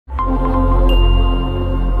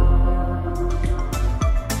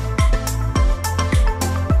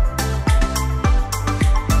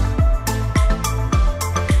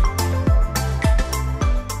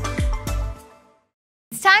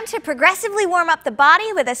progressively warm up the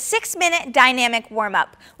body with a 6-minute dynamic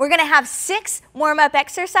warm-up. We're going to have 6 warm-up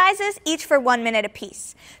exercises, each for 1 minute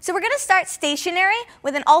apiece. So we're going to start stationary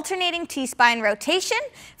with an alternating T-spine rotation.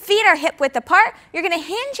 Feet are hip-width apart. You're going to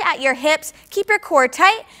hinge at your hips, keep your core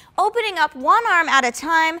tight, opening up one arm at a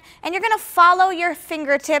time, and you're going to follow your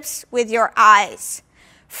fingertips with your eyes.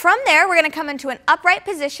 From there, we're going to come into an upright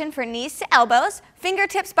position for knees to elbows,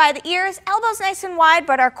 fingertips by the ears, elbows nice and wide,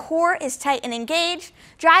 but our core is tight and engaged,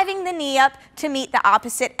 driving the knee up to meet the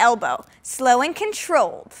opposite elbow, slow and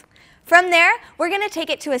controlled. From there, we're going to take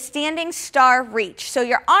it to a standing star reach. So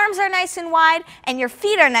your arms are nice and wide and your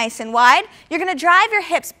feet are nice and wide. You're going to drive your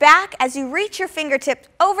hips back as you reach your fingertips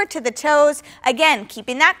over to the toes, again,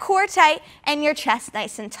 keeping that core tight and your chest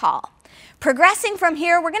nice and tall. Progressing from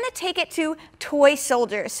here, we're going to take it to toy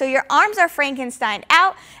soldiers. So your arms are Frankenstein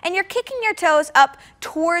out and you're kicking your toes up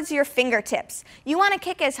towards your fingertips. You want to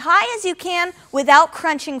kick as high as you can without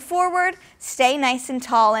crunching forward. Stay nice and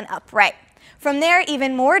tall and upright. From there,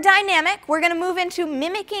 even more dynamic, we're going to move into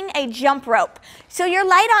mimicking a jump rope. So you're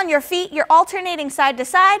light on your feet, you're alternating side to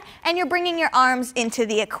side, and you're bringing your arms into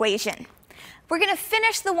the equation. We're going to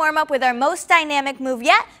finish the warm-up with our most dynamic move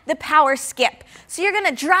yet, the power skip. So you're going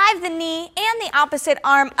to drive the knee and the opposite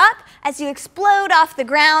arm up as you explode off the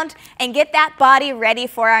ground and get that body ready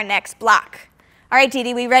for our next block. All right, Dee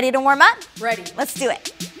Dee, we ready to warm up? Ready. Let's do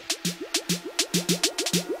it.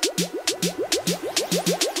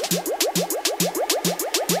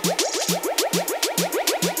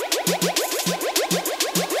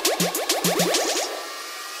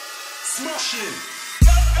 Smash it.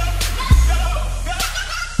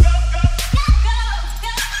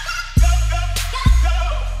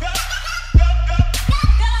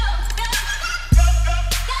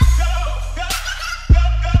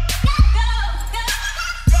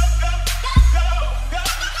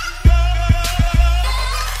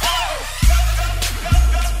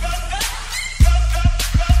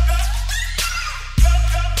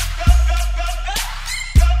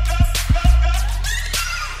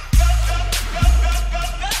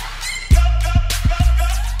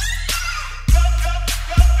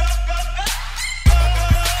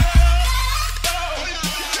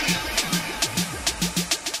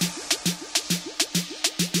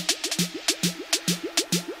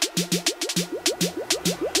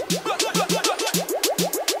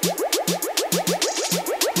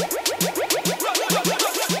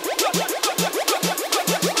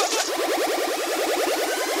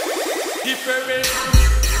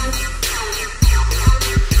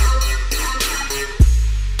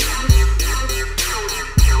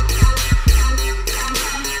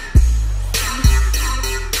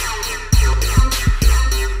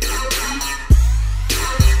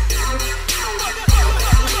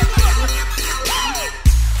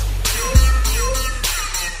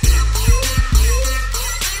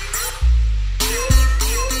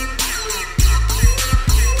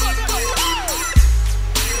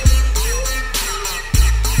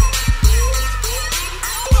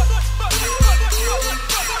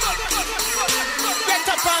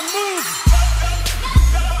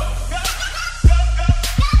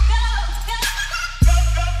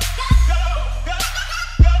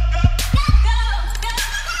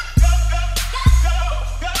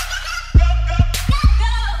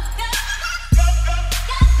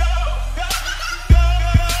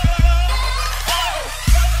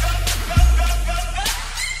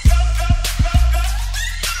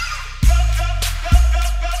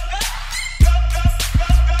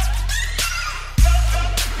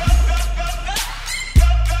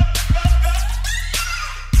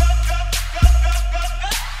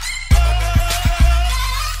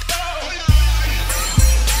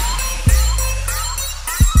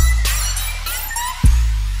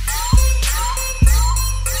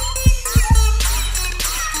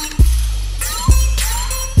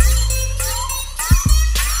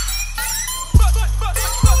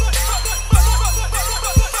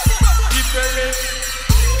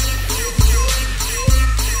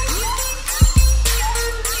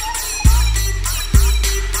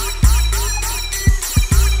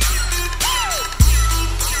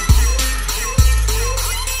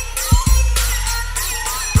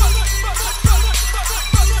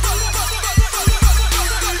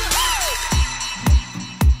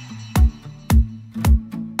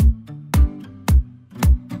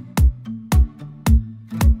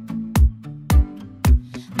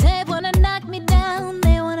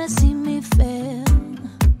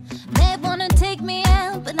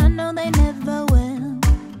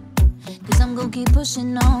 keep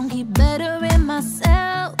pushing on, keep bettering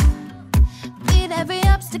myself. Beat every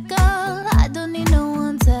obstacle, I don't need no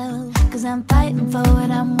one's help. 'Cause I'm fighting for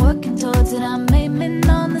it, I'm working towards it. I'm aiming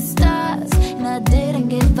on the stars, and I didn't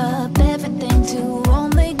give up everything to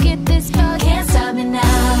only get this far. Can't stop me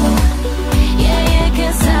now. Yeah, yeah,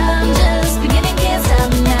 'cause I'm just beginning. Can't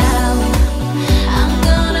stop me now. I'm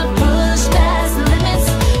gonna push past the limits.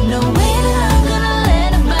 No way that I'm gonna let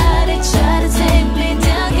nobody try to take me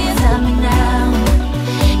down. Can't stop me now.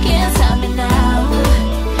 Can't stop me now.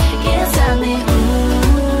 Can't stop me.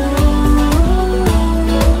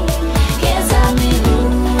 Can't stop me.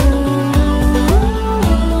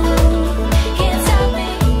 Can't stop me.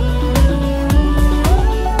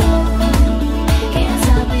 Can't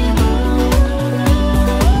stop me.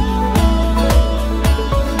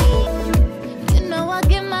 You know I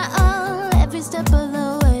give my all every step of the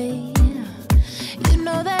way. You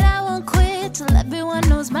know that I won't quit till everyone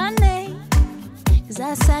knows my name. 'Cause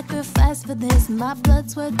I sacrificed for this, my blood,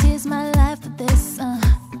 sweat, tears, my life for this.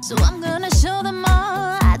 So I'm gonna show them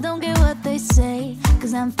all I don't get what they say.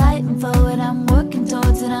 'Cause I'm fighting for it, I'm working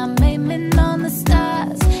towards it. I'm aiming on the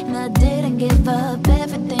stars, and I didn't give up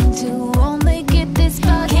everything to only get this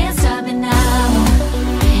far. Can't stop me now.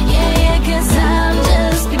 Yeah, yeah, 'cause I'm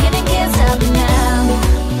just beginning. Can't stop me now.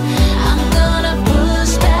 I'm gonna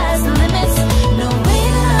push past the limits. No way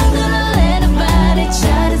that I'm gonna let nobody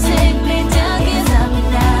try to take me down. Can't stop me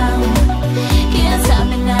now. Can't stop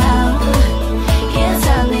me now. Can't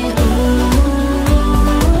stop me.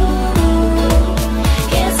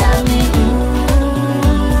 Can't stop me.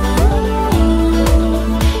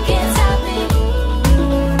 Can't stop me.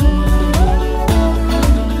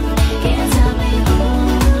 Can't stop me.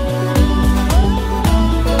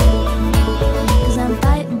 'Cause I'm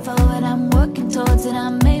fighting for it, I'm working towards it.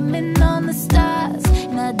 I'm aiming on the stars,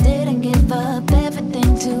 and I didn't give up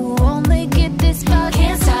everything to only get this far.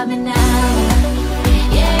 Can't stop me now.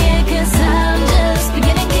 Yeah, yeah, 'cause I'm just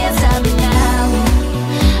beginning. Can't stop me now.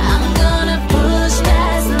 I'm gonna push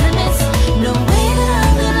past the limits. No way that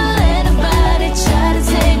I'm gonna let nobody try to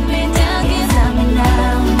take me down. Can't stop me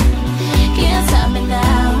now. Can't stop me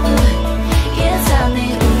now. Can't stop me.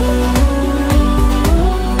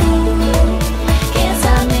 Can't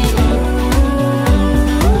stop me.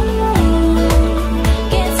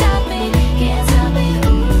 Can't stop me. Can't stop me.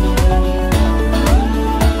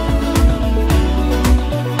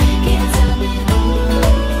 Can't stop me.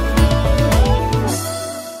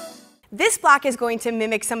 This block is going to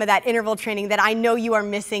mimic some of that interval training that I know you are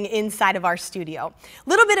missing inside of our studio. A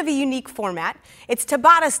little bit of a unique format. It's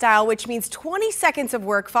Tabata style, which means 20 seconds of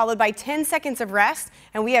work followed by 10 seconds of rest,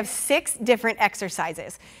 and we have 6 different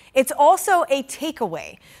exercises. It's also a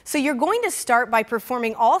takeaway. So you're going to start by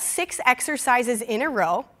performing all 6 exercises in a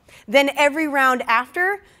row. Then every round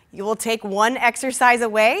after, you will take 1 exercise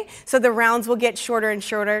away, so the rounds will get shorter and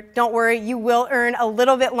shorter. Don't worry, you will earn a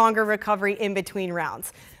little bit longer recovery in between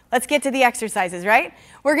rounds. Let's get to the exercises, right?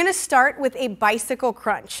 We're gonna start with a bicycle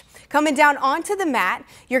crunch. Coming down onto the mat,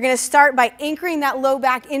 you're gonna start by anchoring that low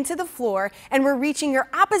back into the floor, and we're reaching your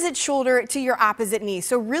opposite shoulder to your opposite knee.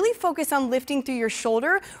 So really focus on lifting through your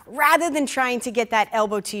shoulder rather than trying to get that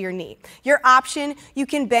elbow to your knee. Your option, you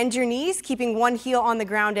can bend your knees, keeping one heel on the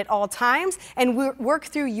ground at all times, and work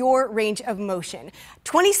through your range of motion.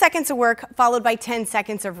 20 seconds of work followed by 10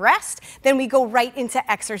 seconds of rest. Then we go right into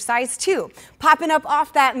exercise 2. Popping up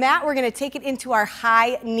off that mat, we're gonna take it into our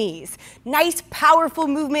high knees. Nice, powerful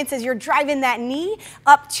movements as you're driving that knee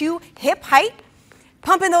up to hip height.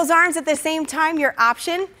 Pumping those arms at the same time, your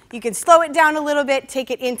option. You can slow it down a little bit, take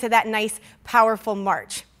it into that nice, powerful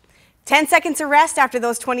march. 10 seconds of rest after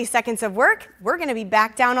those 20 seconds of work, we're gonna be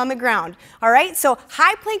back down on the ground. All right, so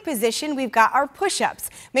high plank position, we've got our push-ups.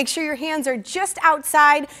 Make sure your hands are just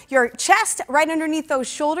outside your chest, right underneath those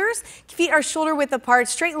shoulders. Feet are shoulder width apart,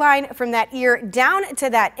 straight line from that ear down to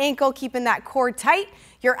that ankle, keeping that core tight.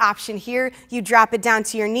 Your option here, you drop it down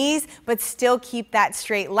to your knees, but still keep that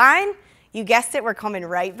straight line. You guessed it, we're coming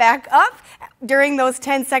right back up during those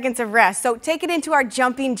 10 seconds of rest. So take it into our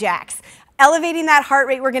jumping jacks. Elevating that heart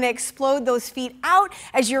rate, we're gonna explode those feet out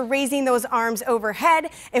as you're raising those arms overhead.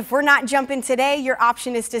 If we're not jumping today, your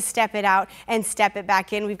option is to step it out and step it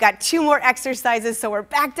back in. We've got 2 more exercises, so we're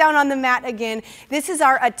back down on the mat again. This is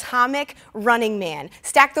our atomic running man.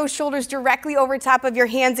 Stack those shoulders directly over top of your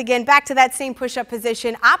hands again, back to that same push-up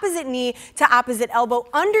position, opposite knee to opposite elbow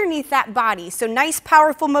underneath that body. So nice,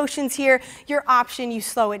 powerful motions here. Your option, you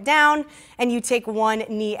slow it down and you take 1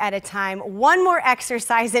 knee at a time. 1 more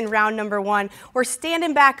exercise in round number 1. We're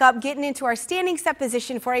standing back up, getting into our standing set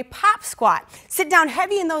position for a pop squat. Sit down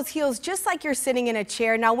heavy in those heels just like you're sitting in a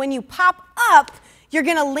chair. Now when you pop up, You're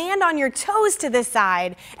gonna land on your toes to the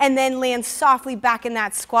side and then land softly back in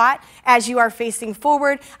that squat as you are facing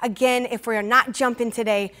forward. Again, if we're not jumping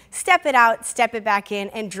today, step it out, step it back in,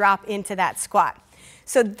 and drop into that squat.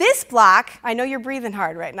 So this block, I know you're breathing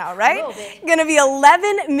hard right now, right? A little bit. Gonna be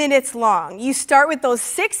 11 minutes long. You start with those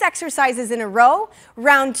 6 exercises in a row.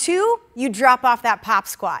 Round 2, you drop off that pop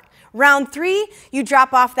squat. Round 3, you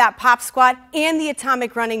drop off that pop squat and the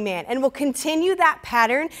atomic running man. And we'll continue that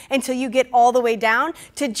pattern until you get all the way down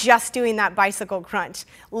to just doing that bicycle crunch.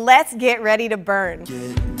 Let's get ready to burn.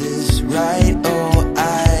 Get this right, oh,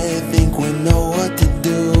 I think we know what to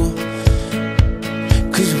do.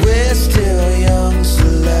 'Cause we're still young, so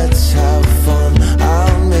let's have fun.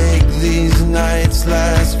 I'll make these nights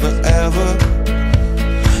last forever.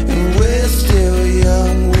 And we're still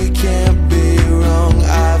young, we can't be wrong.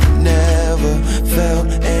 I've never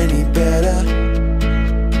felt any better.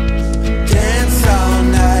 Dance all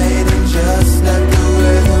night and just let the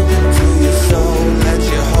rhythm into your soul. Let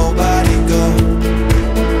your whole body go.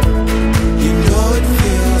 You know it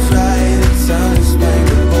feels right, it's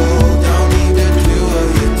unexplainable. Don't need to do what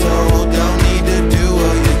you're told. Don't need to do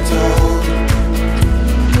what you're told.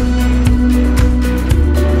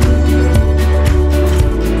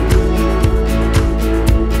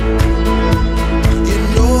 You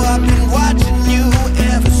know I've been watching you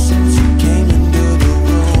ever since you came into the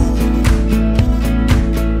room.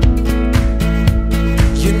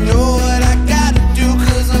 You know what I gotta do,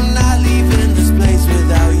 'cause I'm not leaving this place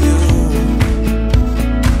without you.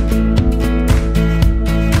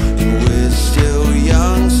 And we're still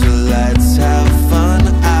young, so let's have fun.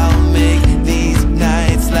 I'll make these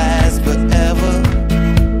nights last forever.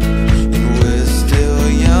 And we're still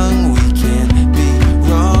young, we can't be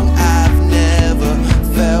wrong. I've never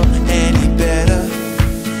felt any better.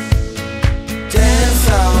 Dance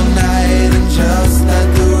all night and just let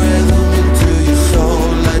the rhythm into your soul.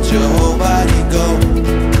 Let your whole body go.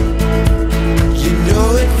 You know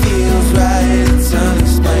it feels right, it's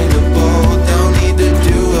unexplainable. Don't need to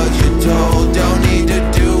do what you're told. Don't need to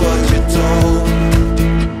do what you're told.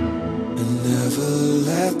 And never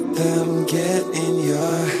let them get in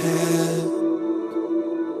your head.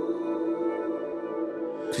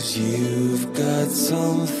 'Cause you've got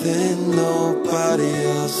something nobody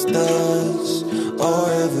else does or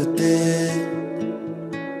ever did.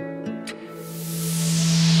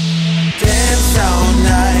 Dance all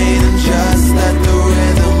night and just let the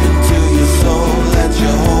rhythm into your soul. Let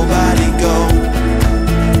your whole body go.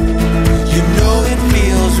 You know it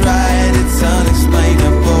feels right, it's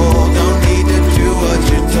unexplainable. Don't need to do what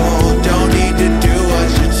you're told. Don't need to do what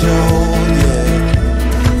you're told, yeah.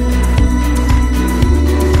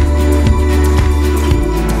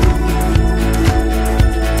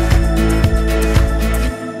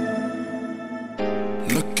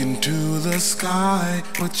 Look into the sky,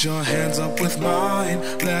 put your hands up with mine.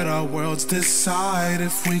 Let our worlds decide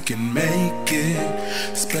if we can make it.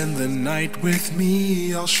 Spend the night with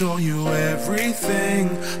me, I'll show you everything.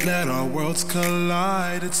 Let our worlds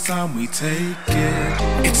collide, it's time we take it.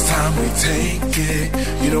 It's time we take it,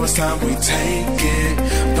 you know it's time we take it.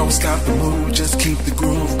 Don't stop the move, just keep the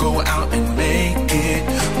groove. Go out and make it,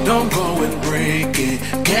 don't go and break it.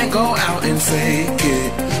 Can't go out and fake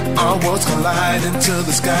it. Our worlds collide into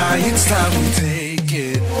the sky, it's time we take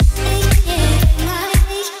it.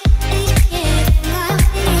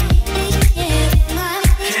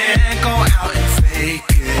 Can't go out and fake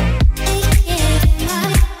it.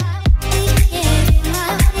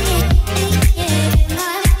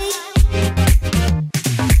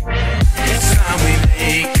 It's time we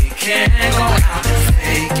make it. Can't go out and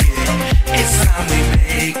fake it. It's time we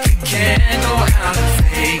make it. Can't go out and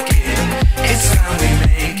fake it. It's time we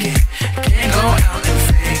make it. Can't go out and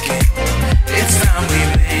fake it. It's time we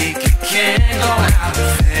make it. Can't go out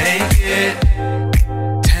and fake it.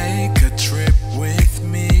 Take a trip with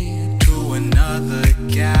me to another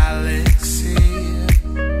galaxy.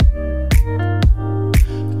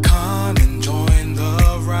 Come and join the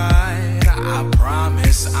ride. I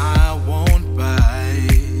promise I won't bite.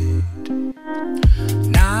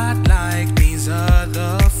 Not like these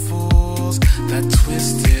other fools that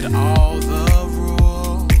twisted all the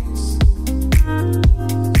rules.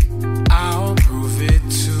 I'll prove it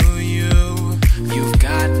to you. You've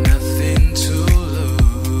got nothing to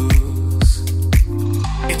lose.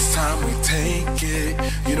 It's time we take it.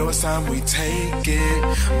 You know it's time we take it.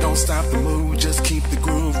 Don't stop the move, just keep the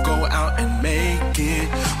groove. Go out and make it.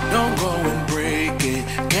 Don't go and break it.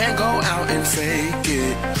 Can't go out and fake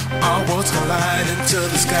it. Our worlds collide into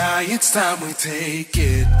the sky. It's time we take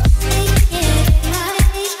it.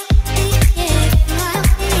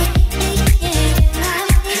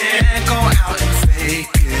 Can't go out and fake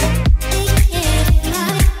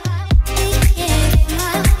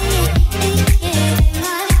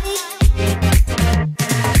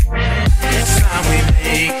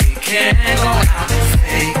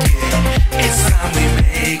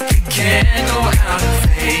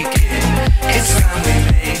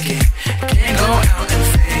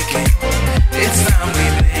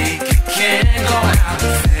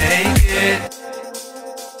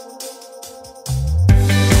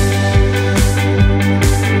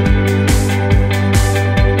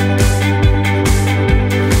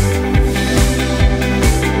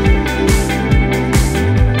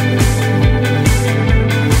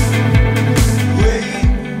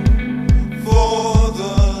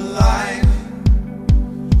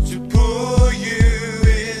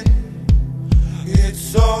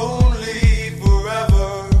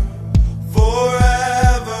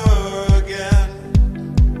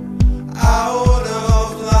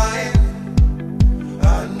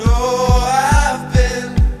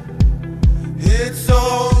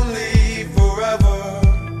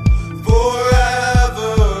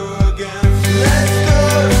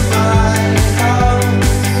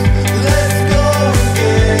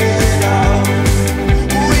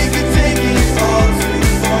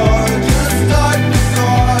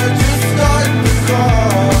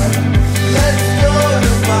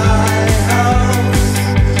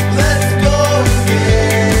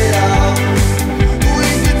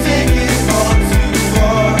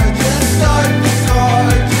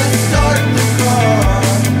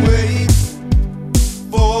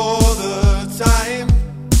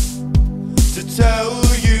tell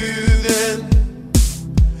you then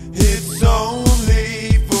it's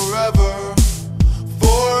only forever,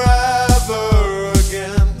 forever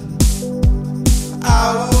again.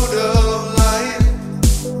 Out of line,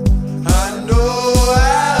 I know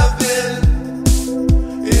I've been.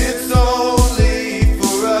 It's only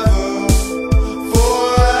forever,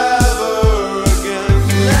 forever again.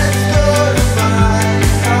 Let's go to my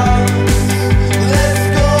house. Let's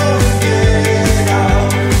go and get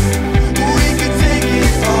out. We can take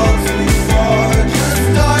it all too far. Just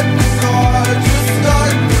start the car, just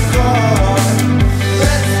start the car.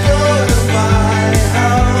 Let's go to my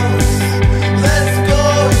house. Let's go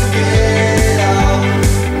and get out.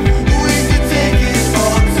 We can take it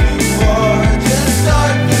all too far. Just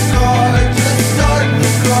start the car, just start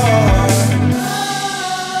the car.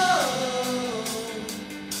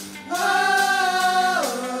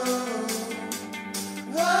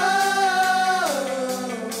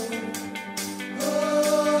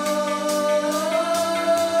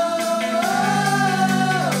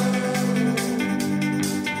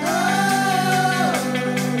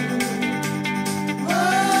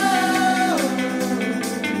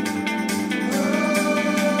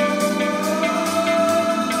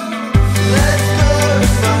 Let's go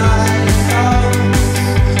to my house.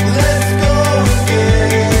 Let's go and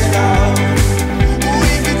get out.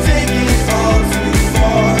 We can take it all too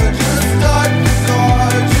far. Just start the car,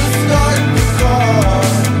 just start the car.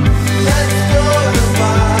 Let's go to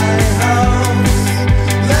my house.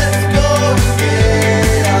 Let's go and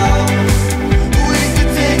get out. We can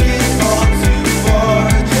take it all too far.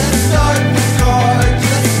 Just start the car,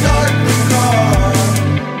 just start the car.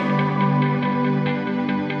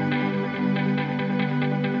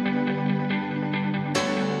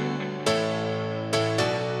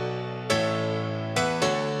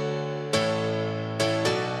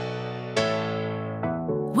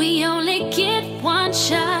 We only get one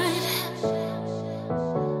shot,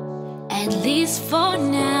 at least for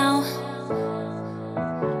now.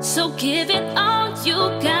 So give it all you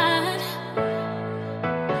got.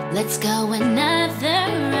 Let's go another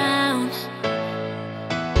round.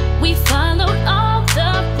 We followed all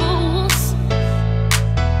the rules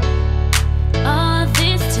all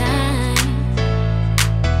this time.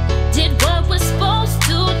 Did what we're supposed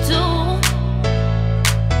to do.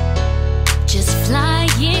 Just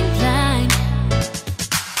flying blind.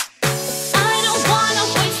 I don't wanna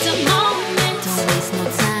waste a moment. Don't waste no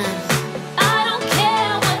time. I don't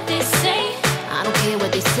care what they say. I don't care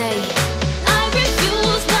what they say. I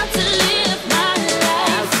refuse not to live my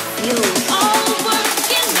life. I refuse. All work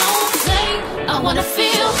and no play. I wanna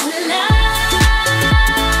feel alive.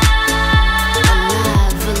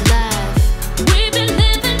 Alive, alive. We've been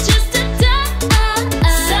living just to die.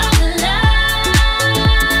 So alive.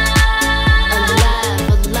 Alive,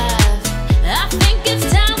 alive. I think it's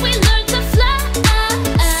time we learn to fly.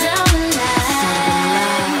 So alive.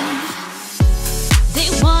 They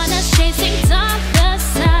want us chasing dollar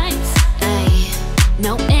signs. Ay,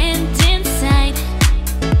 no end in sight.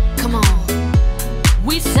 Come on.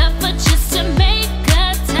 We suffer just to make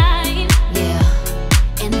a time.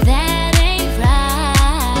 Yeah. And that ain't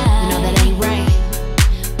right. No, that ain't right.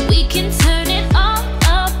 We can turn it all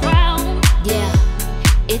around. Yeah.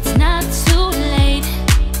 It's not too late.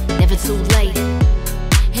 Never too late.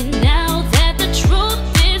 And now that the truth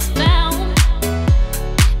is found,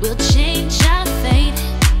 we'll change our fate.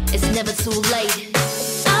 It's never too late.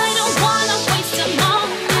 I don't wanna waste a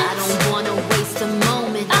moment. I don't wanna waste a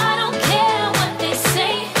moment. I don't care what they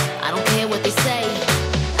say. I don't care what they say.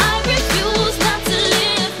 I refuse not to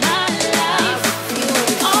live my life.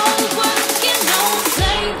 All work and no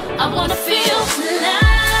play. I wanna feel alive.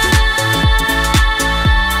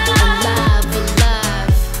 Alive, alive.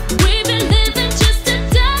 We've been living just to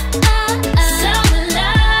die. So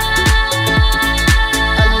alive.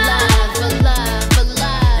 Alive, alive,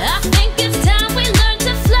 alive. I think it's time we learn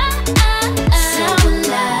to fly. So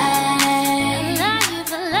alive.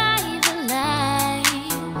 Alive, alive, alive.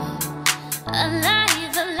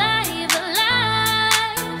 Alive, alive,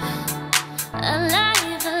 alive.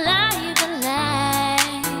 Alive, alive, alive.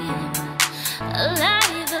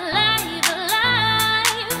 Alive, alive,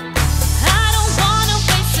 alive. I don't wanna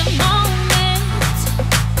waste a moment.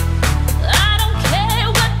 I don't care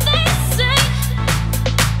what they say.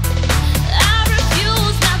 I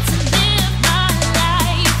refuse not to live my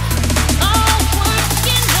life. All work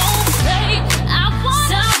and no play. I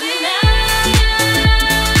wanna be alive.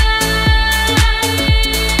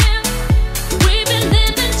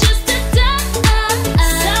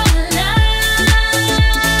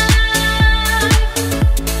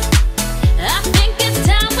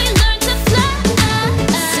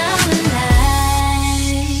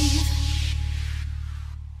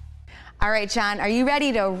 All right, John, are you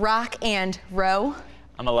ready to rock and row?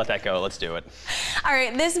 I'm gonna let that go. Let's do it. All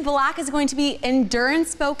right, this block is going to be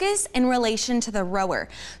endurance focused in relation to the rower.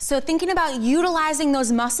 So thinking about utilizing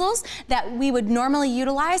those muscles that we would normally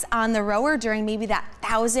utilize on the rower during maybe that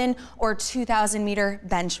 1,000 or 2,000 meter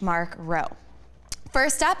benchmark row.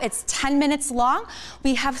 First up, it's 10 minutes long.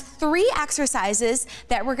 We have 3 exercises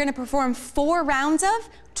that we're gonna perform 4 rounds of,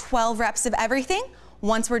 12 reps of everything.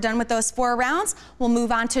 Once we're done with those 4 rounds, we'll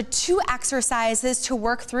move on to 2 exercises to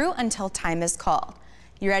work through until time is called.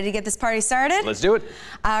 You ready to get this party started? Let's do it.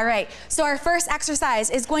 All right, so our first exercise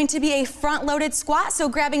is going to be a front-loaded squat, so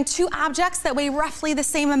grabbing 2 objects that weigh roughly the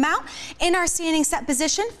same amount. In our standing set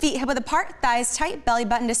position, feet hip width apart, thighs tight, belly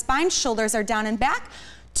button to spine, shoulders are down and back.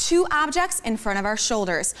 2 objects in front of our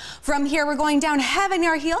shoulders. From here, we're going down heavy in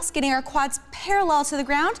our heels, getting our quads parallel to the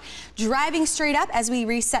ground, driving straight up as we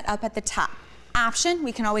reset up at the top. Option,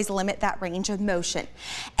 we can always limit that range of motion.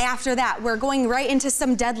 After that, we're going right into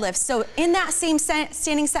some deadlifts. So in that same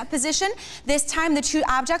standing set position, this time the 2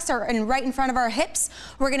 objects are right in front of our hips.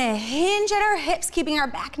 We're gonna hinge at our hips, keeping our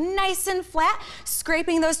back nice and flat,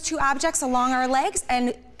 scraping those 2 objects along our legs,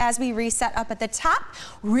 and as we reset up at the top,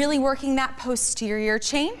 really working that posterior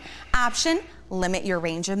chain. Option, limit your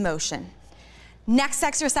range of motion. Next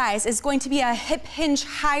exercise is going to be a hip hinge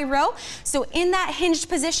high row. So in that hinged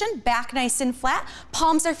position, back nice and flat,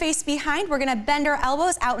 palms are faced behind. We're gonna bend our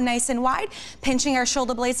elbows out nice and wide, pinching our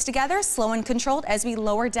shoulder blades together, slow and controlled as we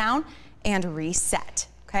lower down and reset.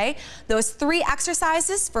 Okay, those 3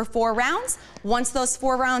 exercises for 4 rounds. Once those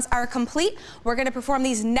 4 rounds are complete, we're gonna perform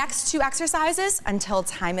these next 2 exercises until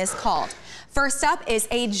time is called. First up is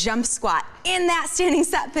a jump squat. In that standing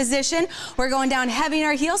set position, we're going down heavy in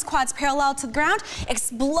our heels, quads parallel to the ground,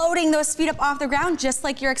 exploding those feet up off the ground just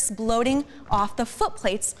like you're exploding off the foot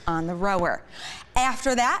plates on the rower.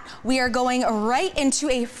 After that, we are going right into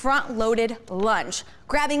a front-loaded lunge,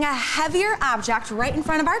 grabbing a heavier object right in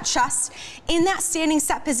front of our chest. In that standing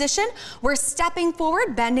set position, we're stepping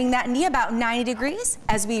forward, bending that knee about 90 degrees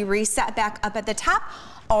as we reset back up at the top,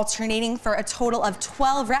 alternating for a total of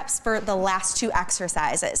 12 reps for the last 2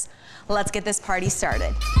 exercises. Let's get this party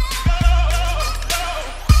started.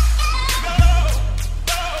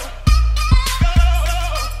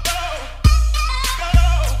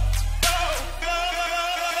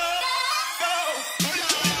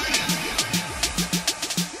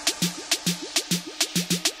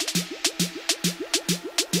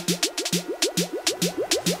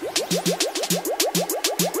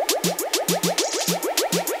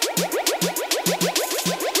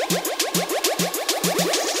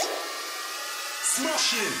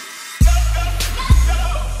 Smash it!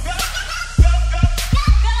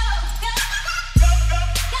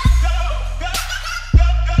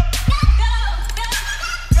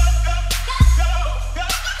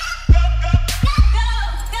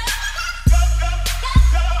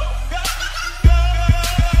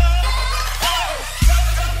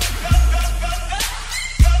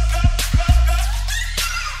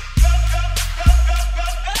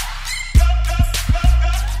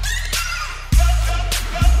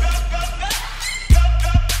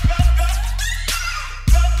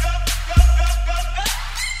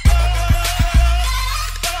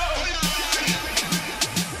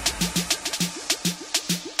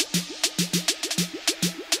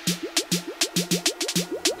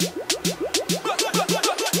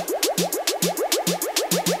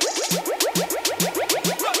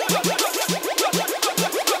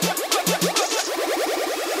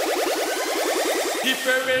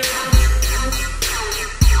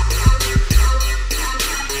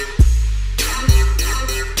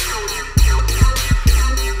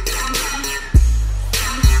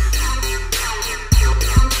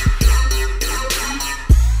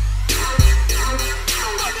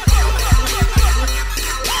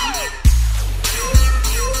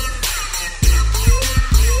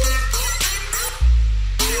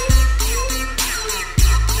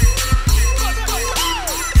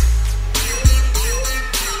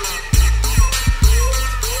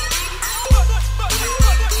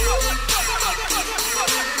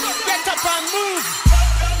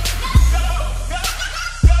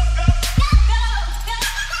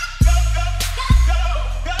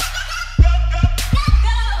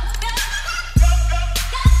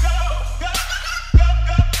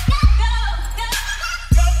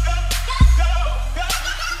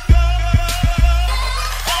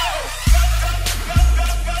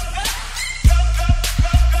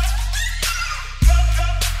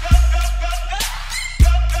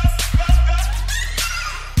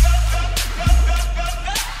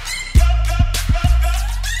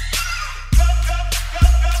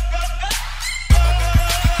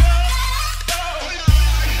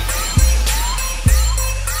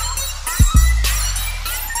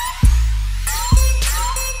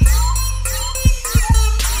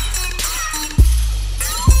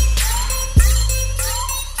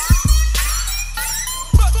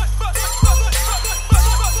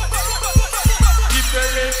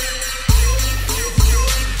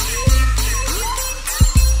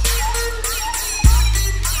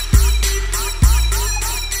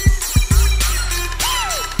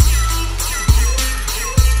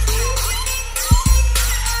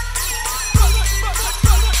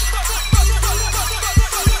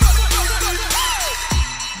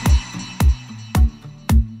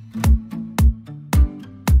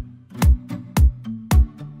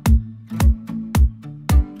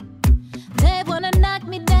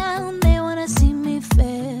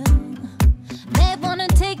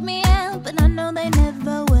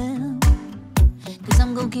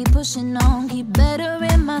 gon' keep pushing on, keep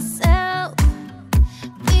bettering myself.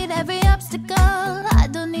 Beat every obstacle, I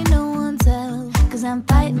don't need no one's help. Cause I'm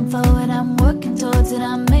fighting for it, I'm working towards it,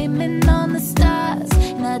 I'm aiming on the stars.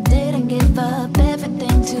 And I didn't give up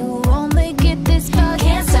everything to only get this far.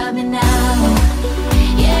 Can't stop me now.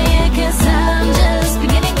 Yeah, yeah, cause I'm just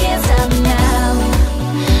beginning, can't stop me now.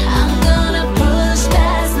 I'm gonna push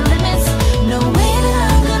past the limits. No way that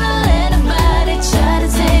I'm gonna let nobody try to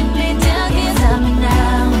take me down. Can't stop me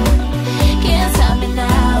now. Can't stop me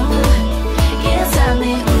now. Can't stop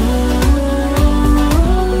me.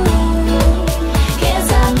 Can't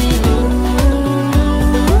stop me.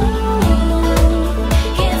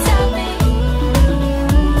 Can't stop me.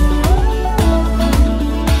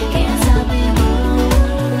 Can't stop me.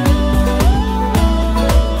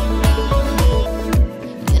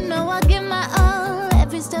 You know I give my all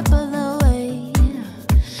every step of the way.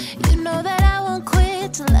 You know that I won't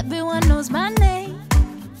quit till everyone knows my name.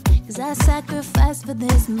 Cause I sacrificed for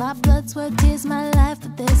this, my blood, sweat, tears, my life for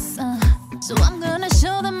this. So I'm gonna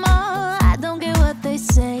show them all I don't care what they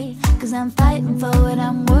say. Cause I'm fighting for it,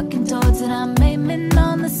 I'm working towards it, I'm aiming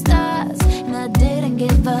on the stars. And I didn't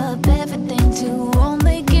give up everything to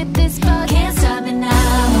only get this far. Can't stop me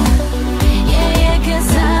now. Yeah, yeah,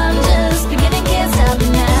 cause I'm just beginning, can't stop me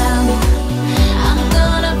now. I'm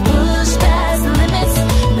gonna push past the limits.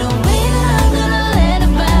 No way that I'm gonna let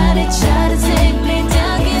nobody try to take me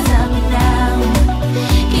down. Can't stop me now.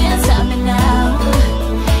 Can't stop me now.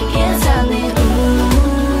 Can't stop me.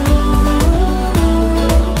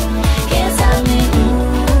 Can't stop me.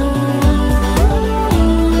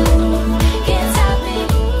 Can't stop me.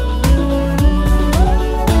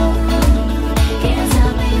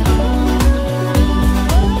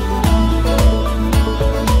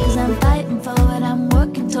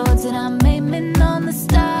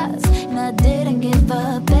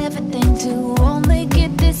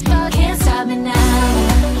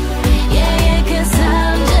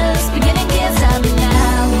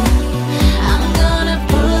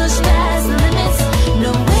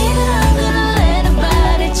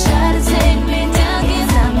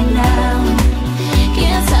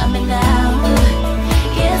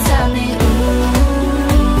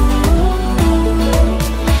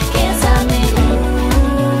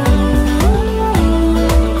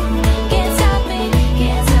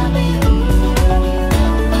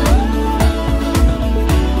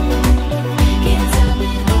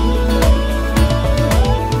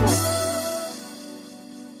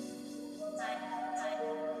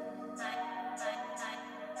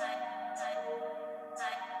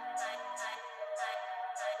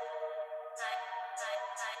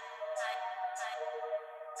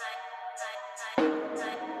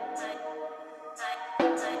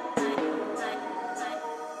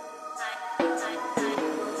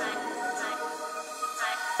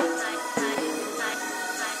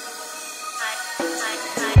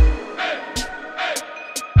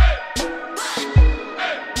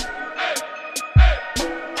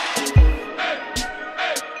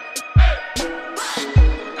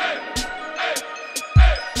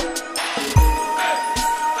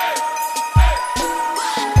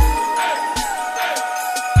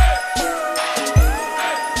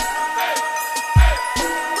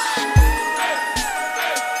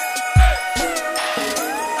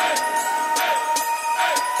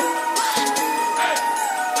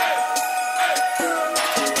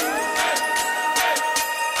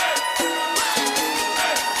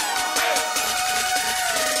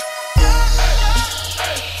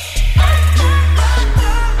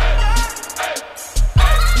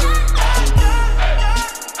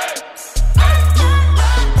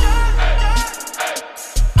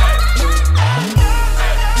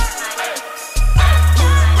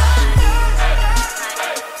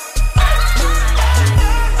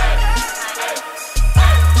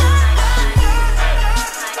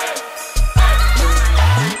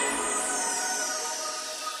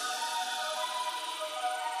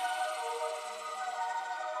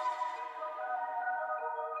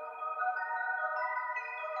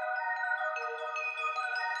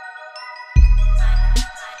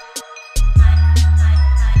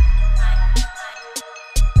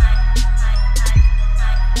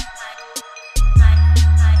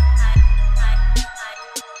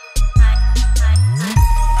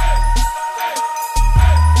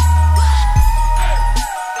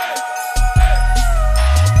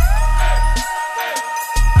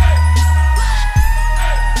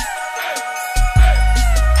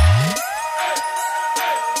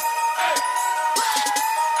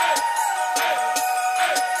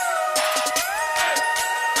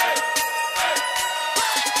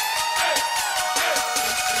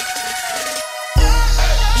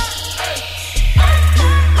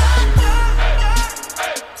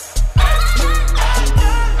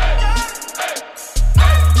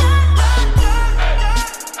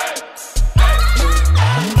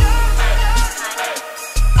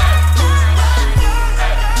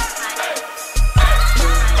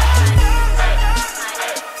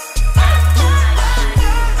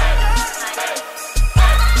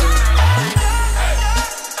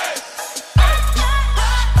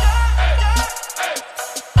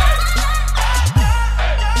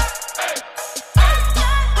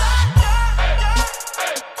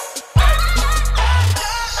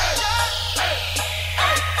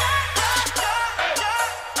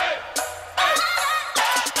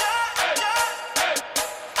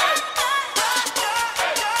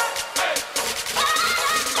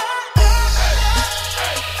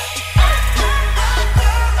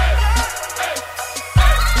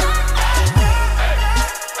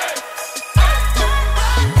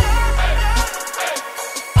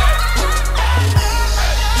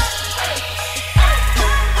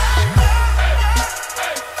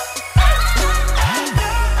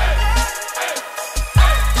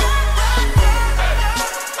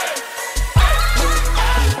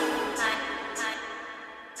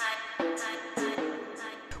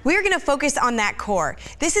 we're gonna focus on that core.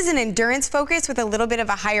 This is an endurance focus with a little bit of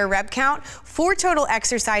a higher rep count, 4 total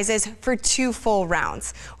exercises for 2 full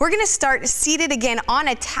rounds. We're gonna start seated again on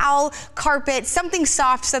a towel, carpet, something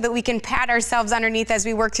soft so that we can pat ourselves underneath as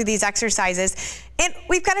we work through these exercises. And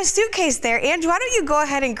we've got a suitcase there. Ange, why don't you go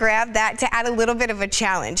ahead and grab that to add a little bit of a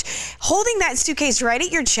challenge. Holding that suitcase right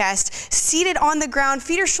at your chest, seated on the ground,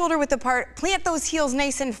 feet are shoulder width apart, plant those heels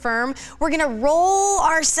nice and firm. We're gonna roll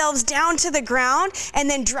ourselves down to the ground and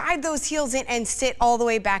then drive those heels in and sit all the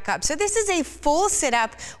way back up. So this is a full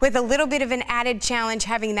sit-up with a little bit of an added challenge,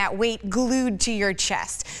 having that weight glued to your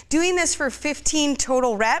chest. Doing this for 15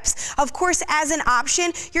 total reps. Of course, as an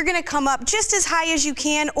option, you're gonna come up just as high as you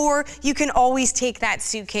can, or you can always take that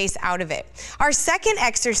suitcase out of it. Our second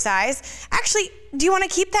exercise, actually, do you want to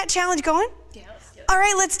keep that challenge going? Yeah, let's do it. All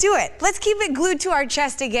right, let's do it. Let's keep it glued to our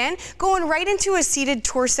chest again, going right into a seated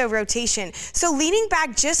torso rotation. So leaning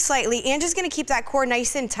back just slightly, Angie's going to keep that core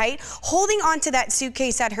nice and tight, holding onto that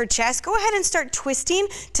suitcase at her chest. Go ahead and start twisting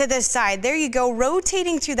to the side. There you go,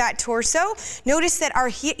 rotating through that torso. Notice that our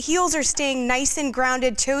heels are staying nice and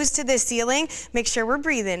grounded, toes to the ceiling. Make sure we're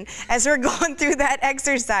breathing as we're going through that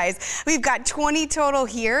exercise. We've got 20 total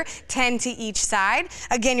here, 10 to each side.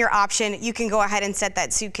 Again, your option, you can go ahead and set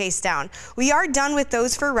that suitcase down. We are done with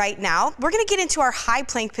those for right now. We're going to get into our high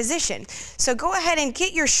plank position. So go ahead and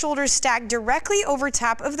get your shoulders stacked directly over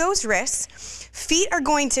top of those wrists. Feet are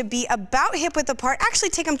going to be about hip width apart. Actually,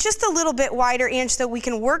 take them just a little bit wider, Ange, so we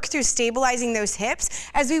can work through stabilizing those hips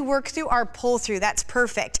as we work through our pull through. That's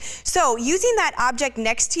perfect. So using that object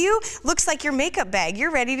next to you looks like your makeup bag.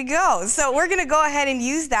 You're ready to go. So we're going to go ahead and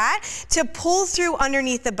use that to pull through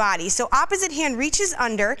underneath the body. So opposite hand reaches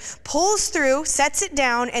under, pulls through, sets it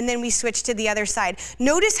down, and then we switch to the other side.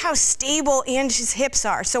 Notice how stable Ange's hips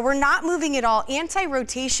are. So we're not moving at all.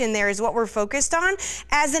 Anti-rotation there is what we're focused on.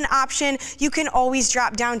 As an option, you can always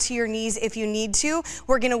drop down to your knees if you need to.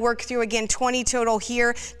 We're going to work through, again, 20 total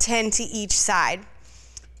here, 10 to each side.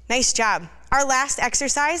 Nice job. Our last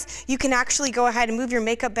exercise, you can actually go ahead and move your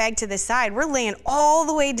makeup bag to the side. We're laying all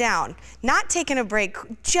the way down, not taking a break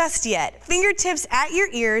just yet. Fingertips at your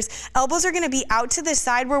ears, elbows are gonna be out to the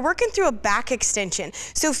side. We're working through a back extension.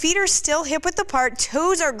 So feet are still hip width apart,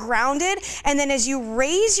 toes are grounded, and then as you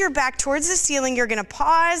raise your back towards the ceiling, you're gonna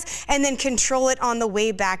pause and then control it on the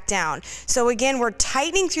way back down. So again, we're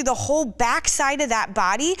tightening through the whole back side of that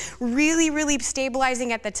body, really, really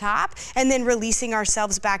stabilizing at the top, and then releasing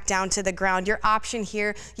ourselves back down to the ground. Your option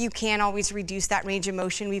here, you can always reduce that range of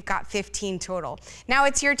motion. We've got 15 total. Now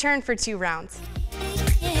it's your turn for 2 rounds.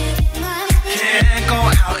 Can't go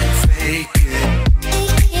out and fake it.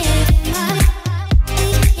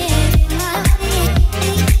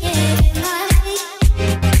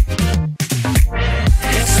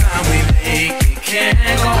 It's time we make it.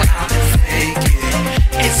 Can't go out and fake it.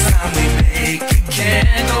 It's time we make it.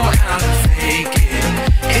 Can't go out and fake it.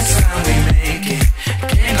 It's time we make it.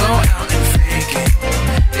 Can't go out and fake it.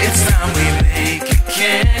 It's time we make it.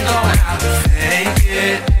 Can't go out and fake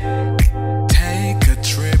it. Take a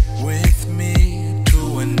trip with me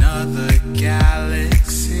to another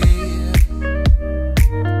galaxy.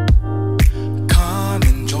 Come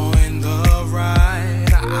and join the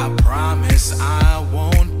ride. I promise I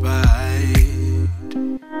won't bite.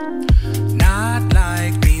 Not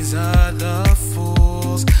like these other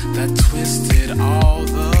fools that twisted all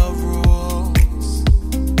the rules.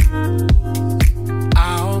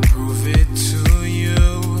 I'll prove it to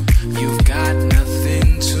you. You've got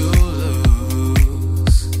nothing to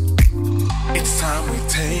lose. It's time we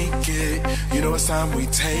take it. You know it's time we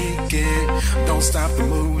take it. Don't stop the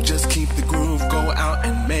move, just keep the groove. Go out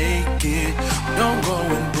and make it. Don't go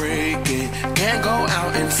and break it. Can't go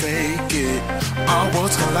out and fake it. Our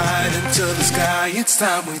worlds collide into the sky. It's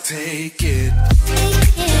time we take it.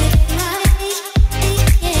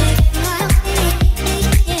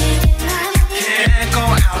 Can't go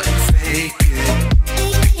out and fake it.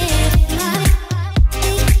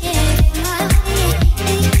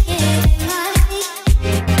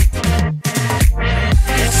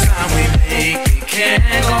 It's time we make it.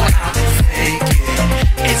 Can't go out and fake it.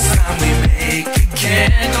 It's time we make it.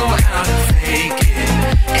 Can't go out and fake it.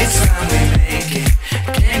 It's time we make it.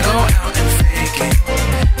 Can't go out and fake it.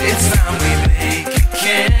 It's time we make it.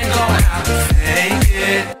 Can't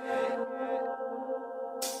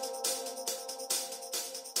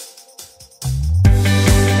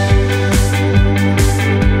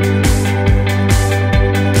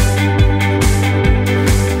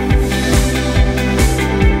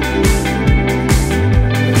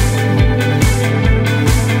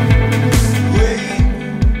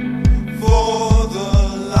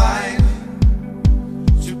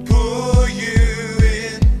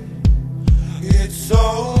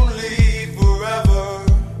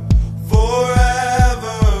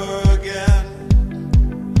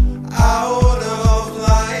out of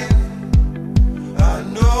line. I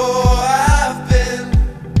know I've been.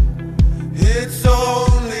 It's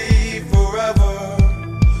only forever,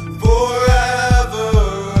 forever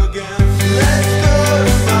again. Let's go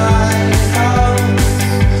to my house.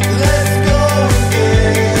 Let's go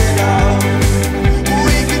get out.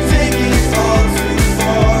 We can take it all too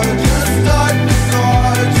far. Just start the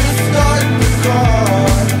car, just start the car.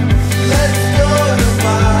 Let's go to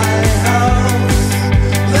my house.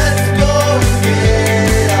 Let's go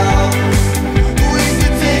get out. We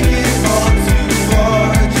can take it all too far.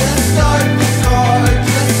 Just start the car,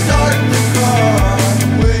 just start the car.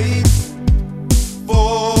 Wait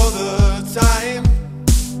for the time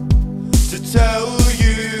to tell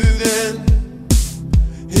you then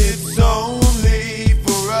it's only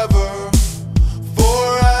forever,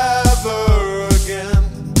 forever again.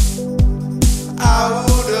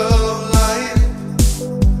 Out of line,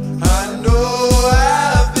 I know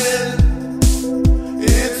I've been.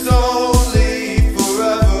 It's only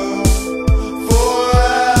forever,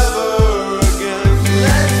 forever again.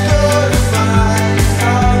 Let's go to my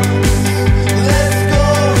house. Let's go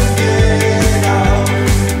get out.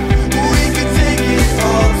 We can take it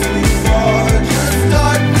all too far. Just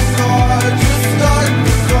start the car, just start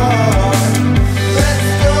the car. Let's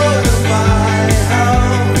go to my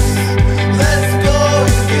house. Let's go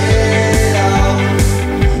get out.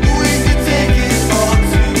 We can take it all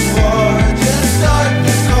too far. Just start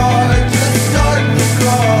the car, just start the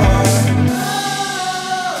car.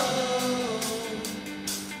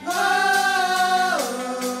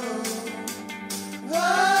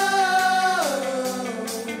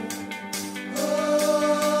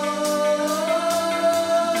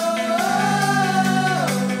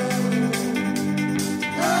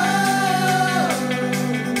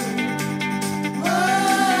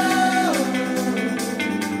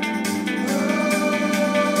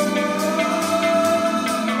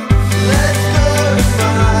 Let's go to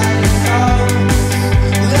my house.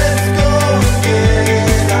 Let's go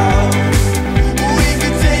get out. We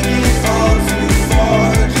can take it all too far.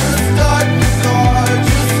 Just start the car,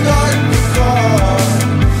 just start the car.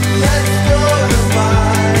 Let's go to my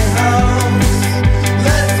house.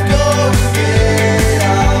 Let's go get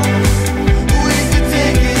out. We can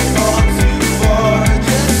take it all too far.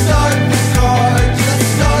 Just start the car, just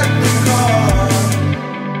start the car.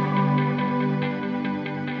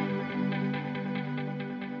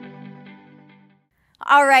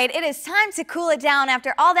 All right, it is time to cool it down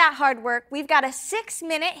after all that hard work. We've got a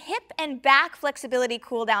 6-minute hip and back flexibility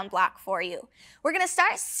cool down block for you. We're gonna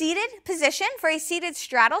start seated position for a seated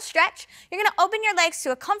straddle stretch. You're gonna open your legs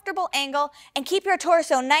to a comfortable angle and keep your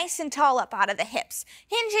torso nice and tall up out of the hips.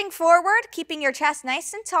 Hinging forward, keeping your chest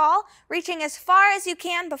nice and tall, reaching as far as you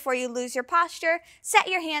can before you lose your posture. Set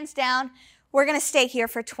your hands down. We're gonna stay here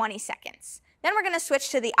for 20 seconds. Then we're going to switch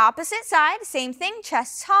to the opposite side. Same thing,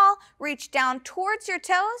 chest tall, reach down towards your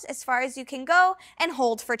toes as far as you can go, and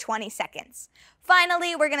hold for 20 seconds.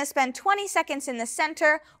 Finally, we're going to spend 20 seconds in the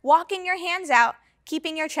center, walking your hands out,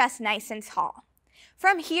 keeping your chest nice and tall.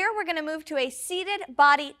 From here, we're going to move to a seated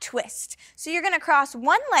body twist. So you're going to cross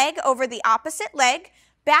one leg over the opposite leg,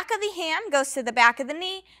 back of the hand goes to the back of the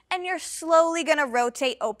knee, and you're slowly going to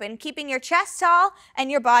rotate open, keeping your chest tall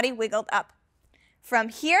and your body wiggled up. From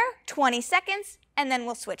here, 20 seconds, and then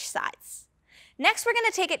we'll switch sides. Next, we're going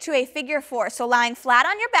to take it to a figure 4. So lying flat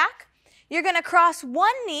on your back, you're going to cross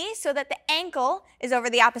one knee so that the ankle is over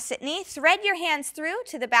the opposite knee. Thread your hands through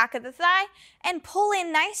to the back of the thigh and pull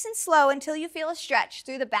in nice and slow until you feel a stretch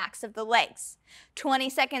through the backs of the legs. 20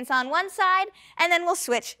 seconds on one side, and then we'll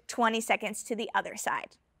switch 20 seconds to the other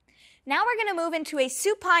side. Now we're going to move into a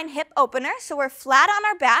supine hip opener. So we're flat on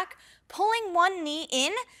our back, pulling one knee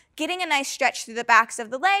in, getting a nice stretch through the backs of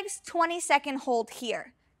the legs, 20-second hold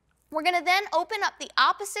here. We're going to then open up the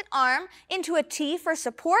opposite arm into a T for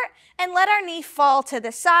support and let our knee fall to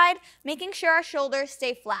the side, making sure our shoulders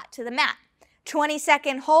stay flat to the mat.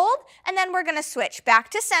 20-second hold, and then we're going to switch back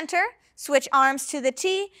to center, switch arms to the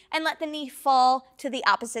T, and let the knee fall to the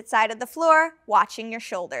opposite side of the floor, watching your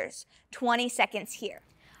shoulders. 20 seconds here.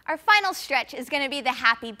 Our final stretch is going to be the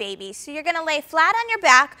happy baby. So you're going to lay flat on your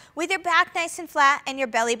back with your back nice and flat and your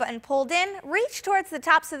belly button pulled in. Reach towards the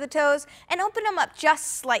tops of the toes and open them up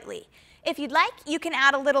just slightly. If you'd like, you can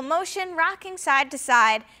add a little motion, rocking side to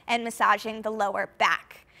side and massaging the lower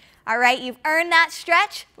back. All right, you've earned that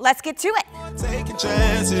stretch. Let's get to it. Taking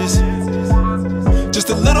chances. Just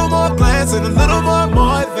a little more glancing, a little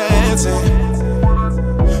more advancing.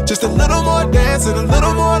 Just a little more dancing, a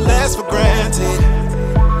little more less for granted.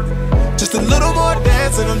 Just a little more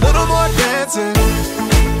dancing, a little more dancing.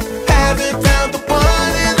 Haven't found the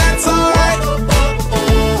one, and that's alright.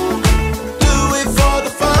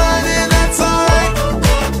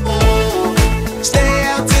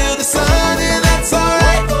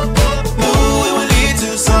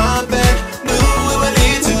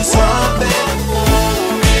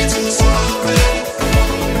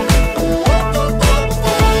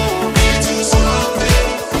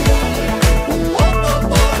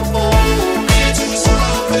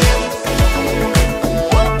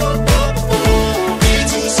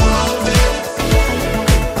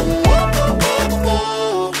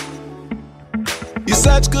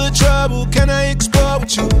 such good trouble, can I explore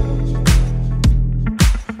with you?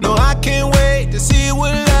 No, I can't wait to see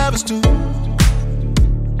what lovers do.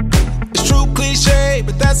 It's true cliche,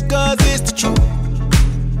 but that's 'cause it's the truth.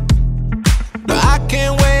 No, I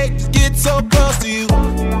can't wait to get so close to you.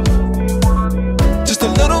 Just a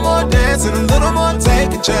little more dancing, a little more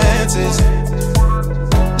taking chances.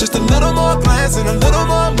 Just a little more glancing, a little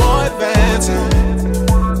more advancing.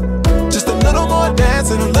 Just a little more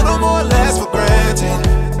dancing, a little more less for granted.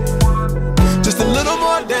 Just a little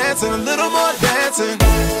more dancing, a little more dancing.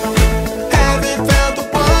 Haven't found the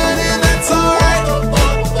one and that's alright.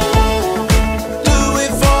 Do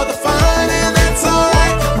it for the fun and that's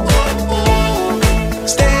alright.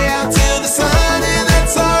 Stay out till the sun and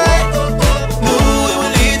that's alright. Knew it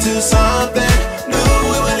would lead to something. Knew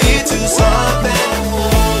it would lead to something.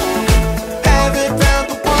 Haven't found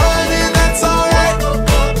the one and that's alright.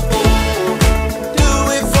 Do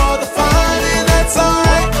it for the fun and that's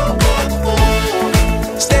alright.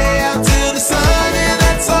 Stay out till the sun and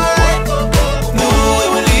that's alright. Knew it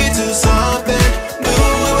would lead to something. Knew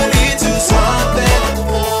it would lead to something.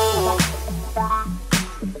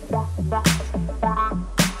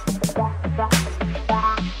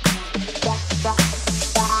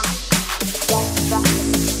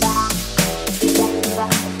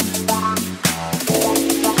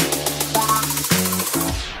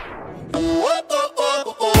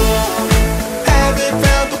 Haven't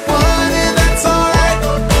found the one and that's alright.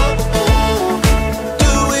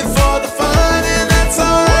 Do it for the fun and that's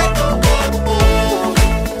alright.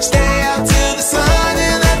 Stay out till the sun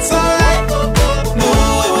and that's alright. Knew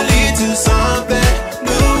it would lead to something.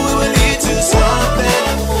 Knew it would lead to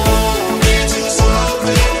something. Lead to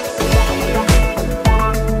something.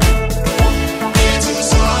 Lead to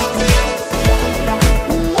something.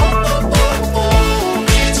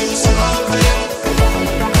 Lead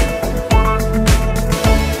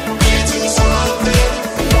to something.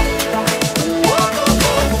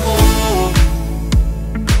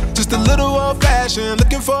 Just a little old-fashioned,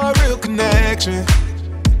 looking for a real connection.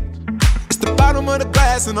 It's the bottom of the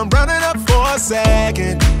glass and I'm running up for a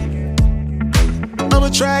second. I'm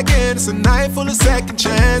attracting, it's a night full of second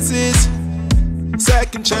chances.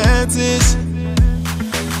 Second chances.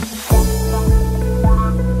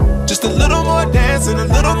 Just a little more dancing, a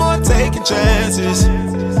little more taking chances.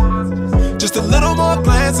 Just a little more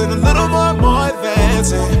glancing, a little more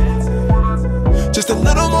advancing. Just a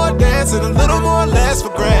little more dancing, a little more less for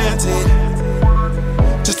granted.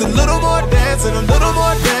 Just a little more dancing, a little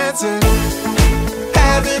more dancing.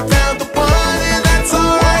 Haven't found the one and that's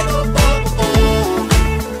alright.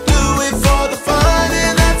 Do it for the fun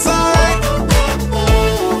and that's alright.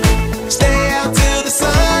 Stay out till the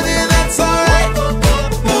sun and that's alright.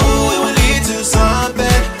 Knew it would lead to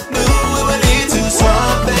something. Knew it would lead to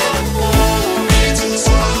something. Lead to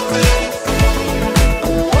something.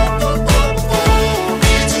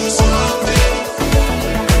 Lead to something.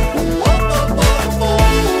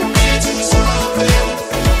 Lead to something.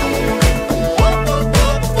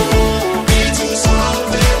 Lead to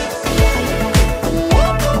something.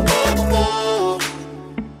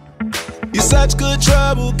 You're such good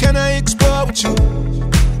trouble, can I explore with you?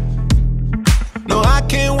 No, I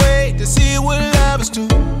can't wait to see what lovers do.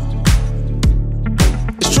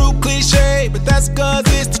 It's true cliche, but that's 'cause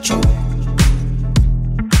it's the truth.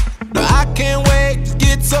 No, I can't wait to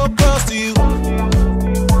get so close to you.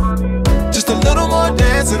 Just a little more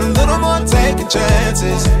dancing, a little more taking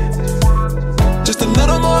chances. Just a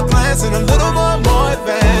little more glancing, a little more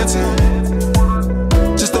advancing.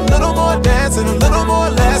 Just a little more dancing, a little more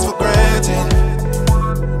less for granted.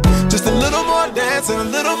 Just a little more dancing, a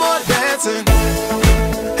little more dancing.